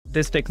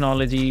this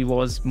technology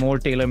was more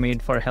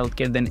tailor-made for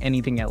healthcare than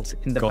anything else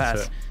in the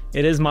past.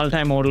 It is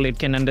multimodal. It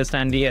can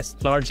understand, yes,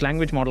 large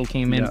language model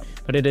came in,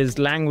 but it is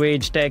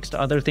language, text,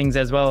 other things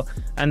as well.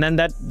 And then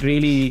that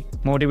really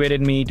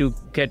motivated me to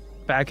get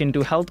back into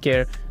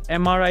healthcare.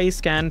 MRI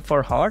scan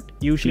for heart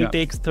usually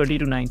takes 30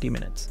 to 90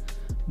 minutes.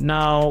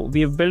 Now,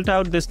 we've built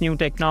out this new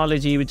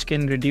technology which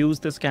can reduce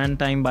the scan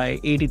time by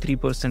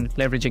 83%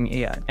 leveraging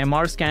AI.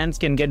 MR scans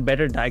can get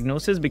better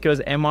diagnosis because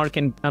MR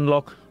can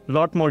unlock a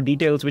lot more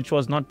details which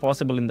was not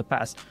possible in the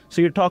past.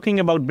 So you're talking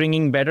about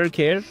bringing better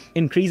care,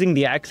 increasing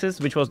the access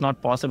which was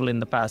not possible in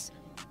the past.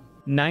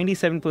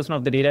 97%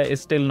 of the data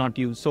is still not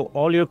used. So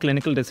all your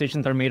clinical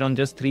decisions are made on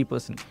just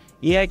 3%.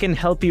 AI can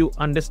help you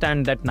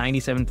understand that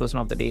 97%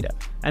 of the data.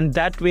 And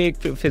that way,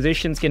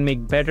 physicians can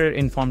make better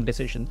informed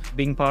decisions.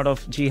 Being part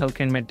of G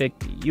Healthcare and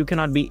MedTech, you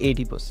cannot be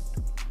 80%.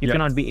 You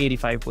cannot be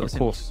 85%. Of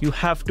course. You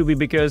have to be,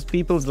 because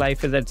people's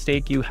life is at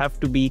stake. You have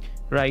to be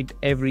right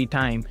every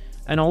time.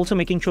 And also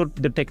making sure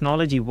the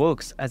technology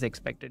works as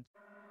expected.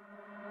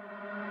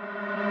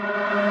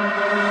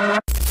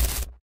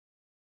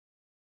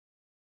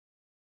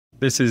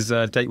 This is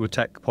Date with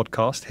Tech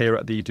podcast here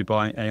at the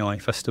Dubai AI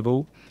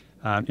Festival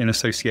in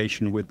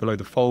association with Below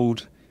the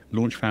Fold,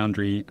 Launch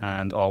Foundry,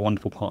 and our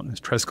wonderful partners,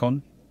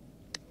 Trescon.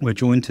 We're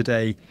joined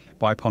today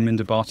by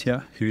Parminder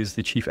Bhatia, who is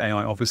the Chief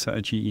AI Officer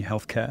at GE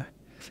Healthcare.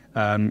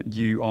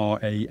 You are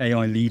an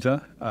AI leader,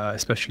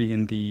 especially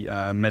in the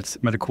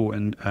medical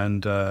and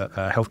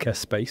healthcare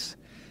space.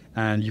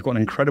 And you've got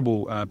an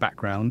incredible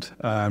background,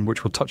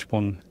 which we'll touch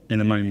upon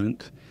in a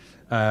moment.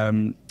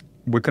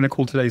 We're going to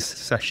call today's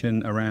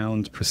session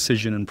around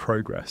precision and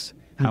progress,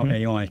 how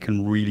AI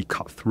can really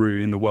cut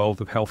through in the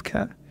world of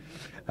healthcare.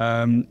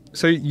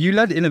 So you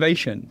led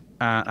innovation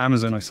at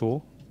Amazon, I saw,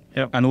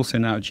 and also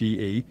now at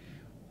GE.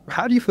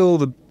 How do you feel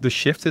the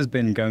shift has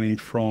been going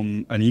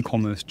from an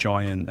e-commerce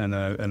giant and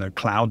a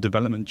cloud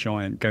development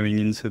giant going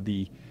into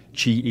the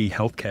GE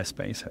healthcare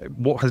space?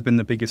 What has been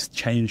the biggest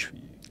change for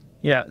you?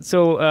 Yeah,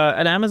 so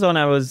at Amazon,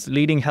 I was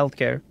leading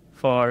healthcare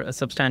for a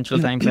substantial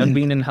time. I've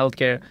been in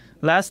healthcare.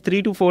 Last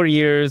 3 to 4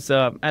 years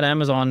at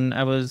Amazon,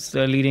 I was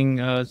leading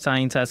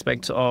science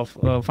aspects of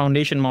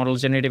foundation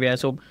models, generative AI.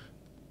 So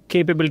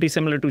capability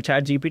similar to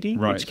ChatGPT,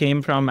 which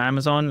came from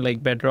Amazon,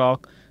 like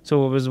Bedrock.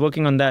 So I was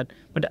working on that.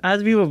 But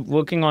as we were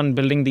working on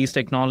building these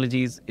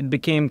technologies, it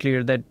became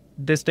clear that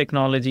this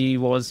technology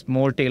was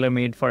more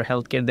tailor-made for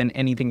healthcare than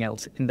anything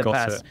else in the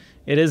past.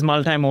 It is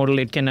multimodal.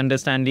 It can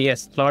understand,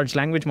 yes, large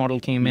language model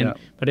came in,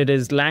 but it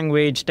is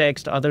language,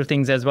 text, other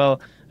things as well.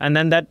 And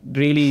then that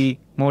really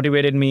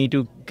motivated me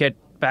to get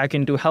back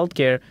into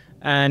healthcare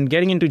and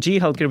getting into G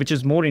Healthcare, which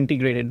is more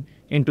integrated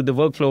into the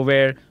workflow,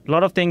 where a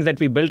lot of things that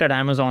we built at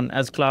Amazon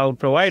as cloud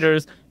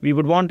providers, we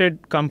would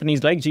wanted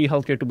companies like G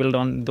Healthcare to build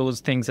on those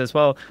things as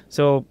well.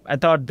 So I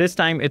thought this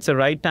time it's the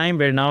right time,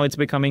 where now it's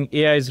becoming,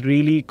 AI is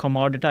really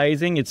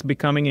commoditizing. It's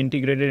becoming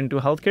integrated into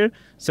healthcare.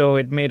 So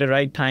it made a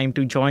right time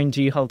to join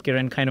G Healthcare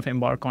and kind of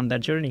embark on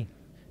that journey.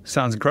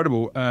 Sounds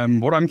incredible.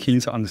 What I'm keen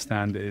to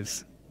understand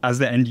is, as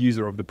the end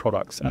user of the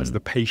products, as the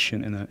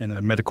patient in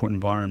a medical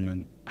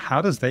environment,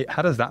 how does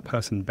that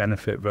person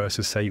benefit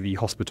versus, say, the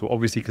hospital?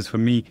 Obviously, because for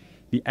me,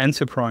 the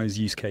enterprise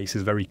use case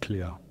is very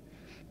clear.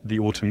 The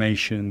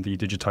automation, the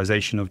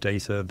digitization of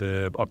data,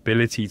 the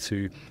ability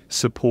to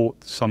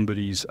support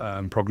somebody's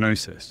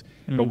prognosis.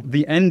 But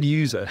the end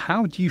user,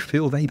 how do you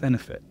feel they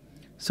benefit?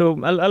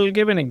 So I'll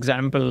give an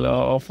example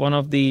of one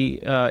of the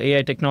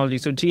AI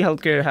technologies. So G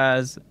Healthcare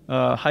has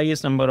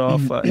highest number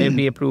of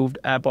FDA-approved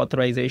app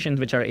authorizations,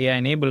 which are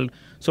AI-enabled.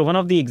 So one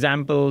of the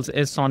examples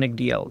is Sonic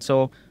DL.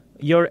 So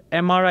your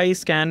MRI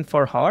scan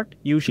for heart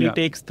usually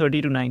takes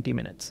 30 to 90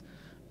 minutes.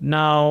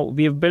 Now,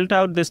 we've built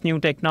out this new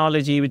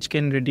technology which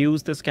can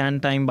reduce the scan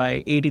time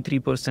by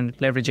 83%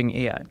 leveraging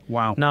AI.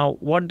 Wow. Now,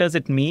 what does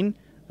it mean?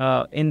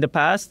 In the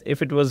past,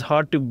 if it was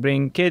hard to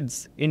bring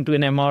kids into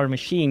an MR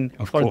machine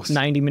for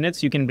 90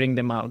 minutes, you can bring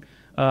them out.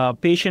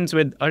 Patients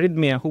with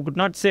arrhythmia who could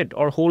not sit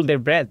or hold their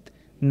breath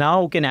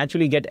now can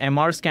actually get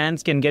MR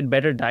scans, can get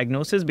better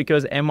diagnosis,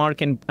 because MR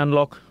can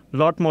unlock a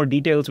lot more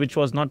details which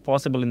was not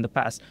possible in the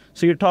past.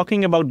 So you're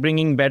talking about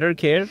bringing better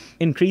care,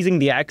 increasing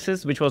the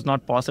access which was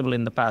not possible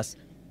in the past.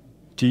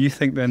 Do you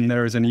think then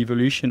there is an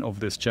evolution of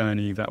this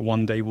journey that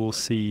one day we'll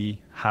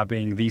see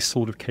having these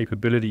sort of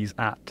capabilities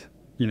at,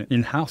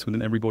 in-house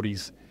within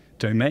everybody's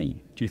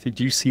domain? Do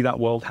you see that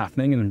world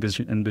happening and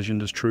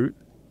envisioned as true?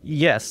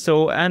 Yes.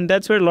 So, and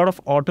that's where a lot of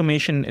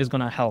automation is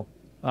going to help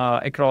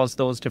across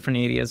those different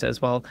areas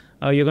as well.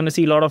 You're going to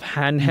see a lot of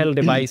handheld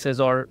devices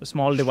or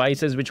small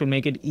devices which will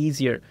make it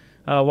easier.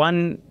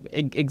 One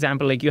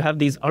example, like you have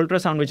these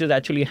ultrasound, which is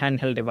actually a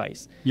handheld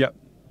device. Yep.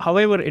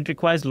 However, it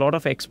requires a lot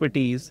of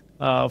expertise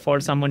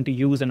for someone to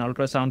use an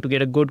ultrasound to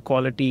get a good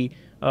quality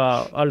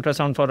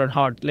ultrasound for a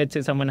heart. Let's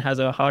say someone has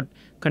a heart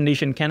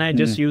condition. Can I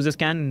just use a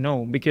scan?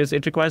 No, because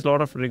it requires a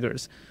lot of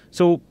rigors.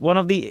 So one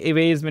of the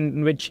ways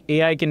in which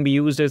AI can be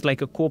used is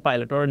like a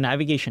co-pilot or a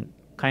navigation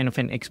kind of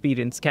an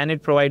experience? Can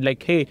it provide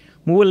like, hey,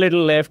 move a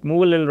little left,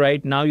 move a little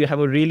right, now you have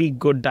a really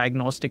good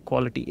diagnostic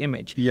quality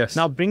image? Yes.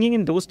 Now bringing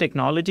in those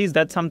technologies,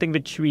 that's something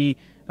which we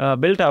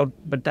built out,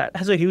 but that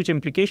has a huge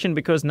implication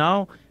because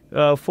now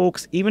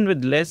folks, even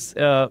with less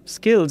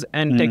skills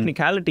and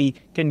technicality,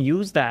 can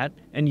use that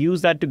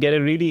to get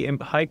a really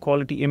high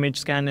quality image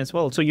scan as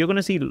well. So you're going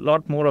to see a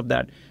lot more of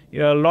that.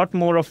 A lot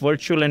more of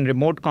virtual and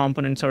remote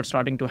components are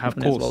starting to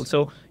happen as well.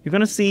 So you're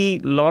going to see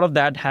a lot of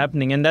that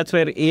happening, and that's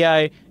where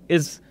AI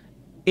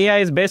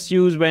is best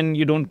used when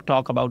you don't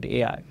talk about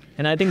AI.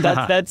 And I think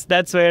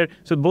that's where,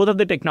 so both of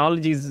the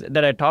technologies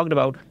that I talked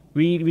about,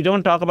 we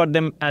don't talk about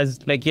them as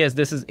like, yes,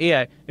 this is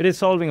AI. It is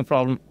solving a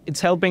problem. It's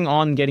helping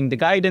on getting the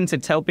guidance.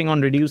 It's helping on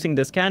reducing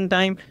the scan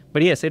time.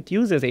 But yes, it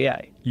uses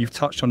AI. You've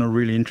touched on a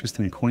really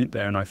interesting point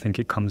there, and I think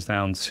it comes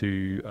down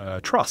to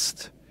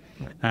trust.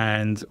 Right.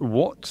 And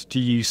what do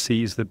you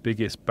see as the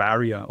biggest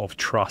barrier of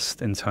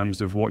trust in terms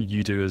of what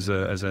you do as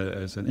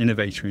an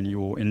innovator in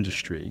your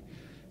industry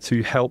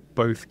to help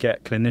both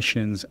get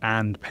clinicians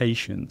and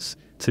patients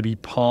to be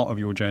part of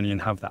your journey and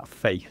have that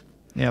faith?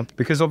 Yeah,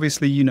 because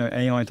obviously,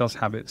 AI does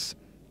have its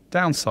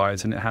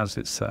downsides, and it has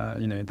its,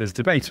 there's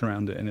debate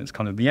around it, and it's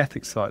kind of the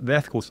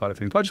ethical side of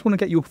things. But I just want to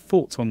get your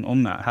thoughts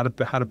on that,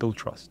 how to build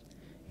trust.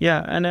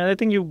 Yeah, and I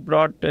think you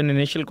brought an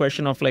initial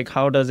question of like,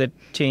 how does it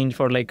change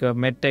for like a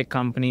MedTech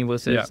company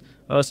versus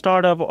a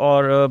startup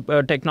or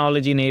a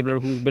technology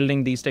enabler who's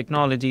building these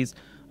technologies?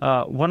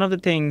 One of the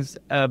things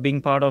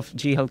being part of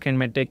GE Healthcare and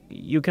MedTech,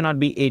 you cannot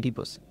be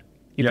 80%.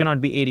 You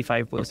cannot be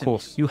 85%. Of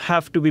course. You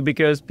have to be,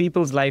 because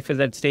people's life is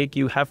at stake.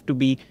 You have to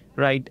be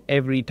right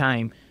every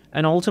time.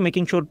 And also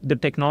making sure the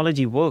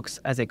technology works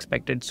as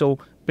expected. So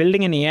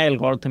building an AI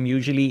algorithm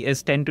usually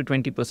is 10 to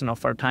 20%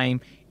 of our time.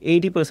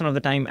 80% of the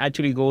time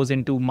actually goes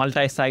into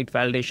multi-site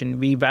validation.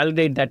 We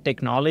validate that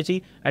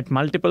technology at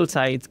multiple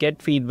sites,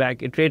 get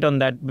feedback, iterate on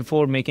that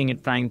before making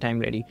it prime time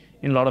ready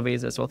in a lot of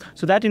ways as well.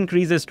 So that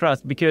increases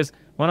trust, because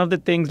one of the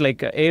things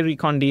like a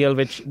recon DL,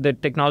 which the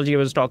technology I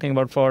was talking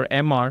about for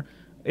MR,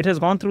 it has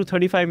gone through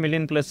 35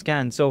 million plus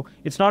scans. So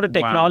it's not a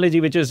technology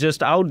which is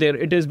just out there.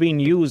 It is being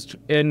used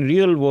in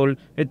real world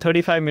with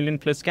 35 million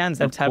plus scans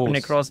that's happened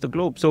across the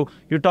globe. So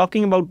you're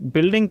talking about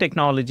building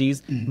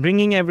technologies,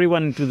 bringing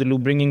everyone into the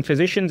loop, bringing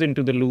physicians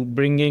into the loop,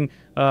 bringing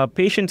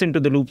patients into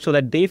the loop so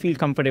that they feel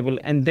comfortable,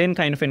 and then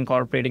kind of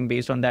incorporating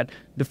based on that.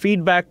 The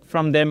feedback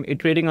from them,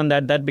 iterating on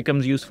that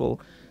becomes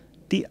useful.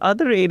 The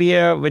other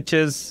area which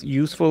is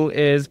useful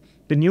is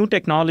the new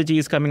technology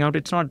is coming out.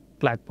 It's not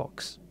black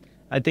box.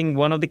 I think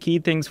one of the key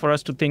things for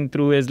us to think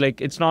through is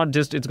like, it's not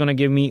just, it's going to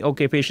give me,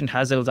 okay, patient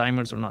has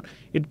Alzheimer's or not.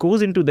 It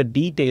goes into the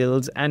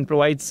details and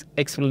provides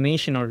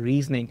explanation or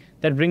reasoning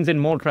that brings in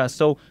more trust.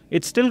 So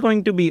it's still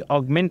going to be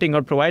augmenting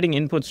or providing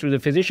inputs to the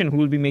physician who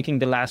will be making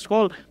the last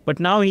call, but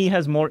now he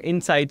has more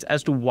insights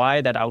as to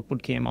why that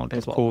output came out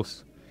as well. Of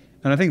course.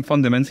 And I think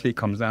fundamentally it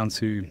comes down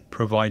to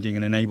providing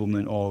an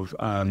enablement of,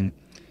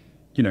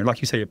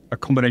 like you say, a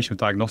combination of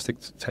diagnostic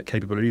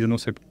capabilities, and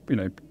also,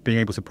 being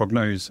able to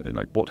prognose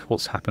like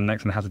what's happened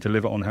next and how to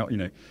deliver on how,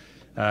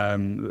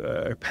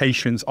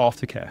 patients'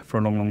 aftercare for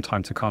a long, long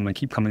time to come, and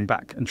keep coming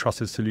back and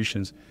trusted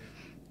solutions.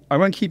 I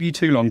won't keep you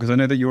too long because I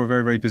know that you're a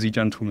very, very busy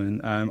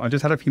gentleman. I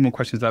just had a few more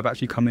questions that have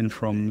actually come in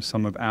from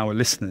some of our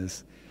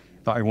listeners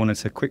that I wanted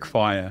to quick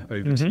fire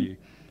over to you.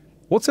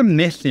 What's a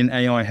myth in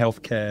AI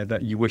healthcare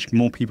that you wish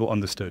more people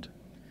understood?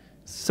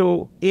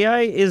 So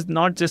AI is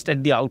not just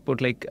at the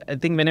output. Like, I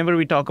think whenever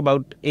we talk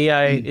about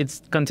AI,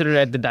 it's considered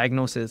at the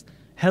diagnosis.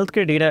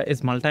 Healthcare data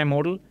is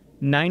multimodal.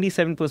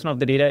 97% of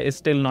the data is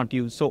still not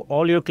used. So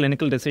all your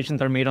clinical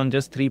decisions are made on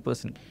just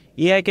 3%.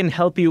 AI can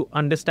help you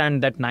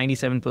understand that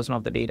 97%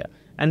 of the data.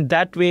 And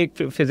that way,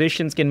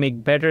 physicians can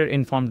make better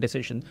informed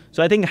decisions.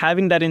 So I think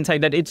having that insight,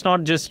 that it's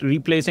not just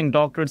replacing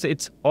doctors,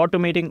 it's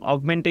automating,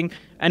 augmenting,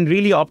 and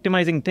really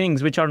optimizing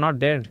things which are not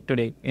there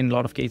today in a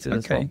lot of cases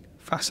as well.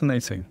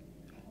 Fascinating.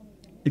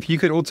 If you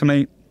could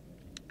automate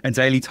a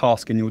daily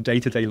task in your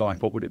day-to-day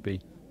life, what would it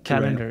be?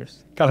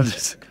 Calendars.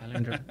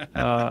 Calendar.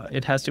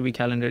 It has to be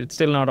calendar. It's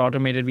still not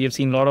automated. We have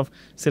seen a lot of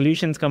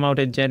solutions come out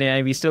at Gen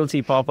AI. We still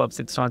see pop-ups.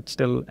 It's not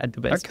still at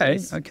the best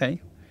place. Okay.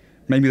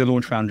 Maybe the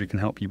Launch Foundry can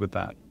help you with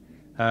that.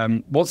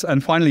 What's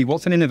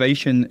an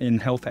innovation in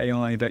health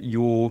AI that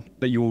you're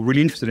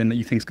really interested in, that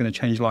you think is going to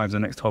change lives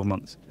in the next 12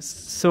 months?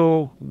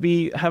 So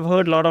we have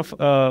heard a lot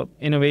of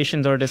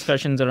innovations or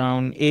discussions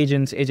around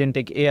agents,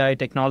 agentic AI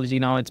technology.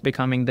 Now it's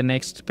becoming the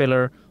next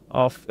pillar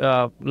of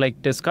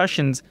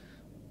discussions.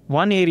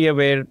 One area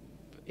where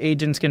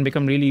agents can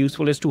become really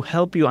useful is to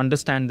help you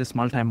understand this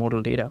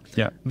multimodal data.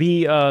 Yeah.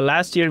 We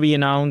last year we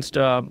announced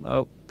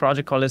a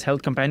project called as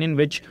Health Companion,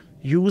 which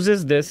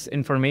uses this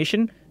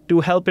information to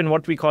help in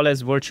what we call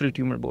as virtual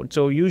tumor board.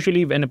 So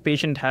usually when a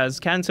patient has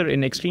cancer,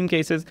 in extreme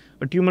cases,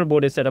 a tumor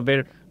board is set up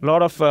where a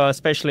lot of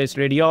specialists,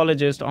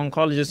 radiologists,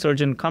 oncologists,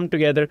 surgeons come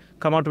together,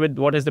 come out with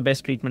what is the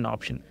best treatment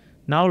option.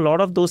 Now, a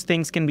lot of those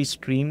things can be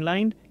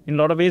streamlined in a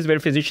lot of ways where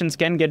physicians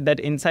can get that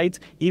insights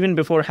even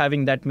before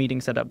having that meeting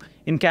set up.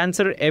 In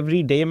cancer,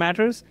 every day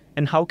matters,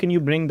 and how can you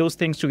bring those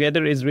things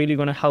together is really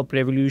going to help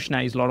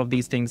revolutionize a lot of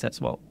these things as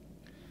well.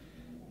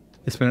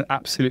 It's been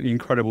absolutely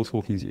incredible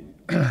talking to you.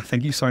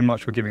 Thank you so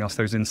much for giving us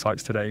those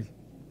insights today.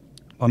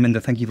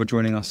 Parminder, thank you for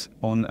joining us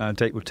on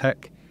Date with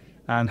Tech,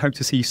 and hope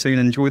to see you soon.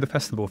 Enjoy the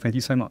festival. Thank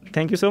you so much.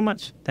 Thank you so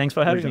much. Thanks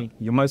for having me.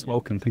 You're most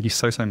welcome. Thank you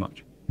so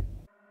much.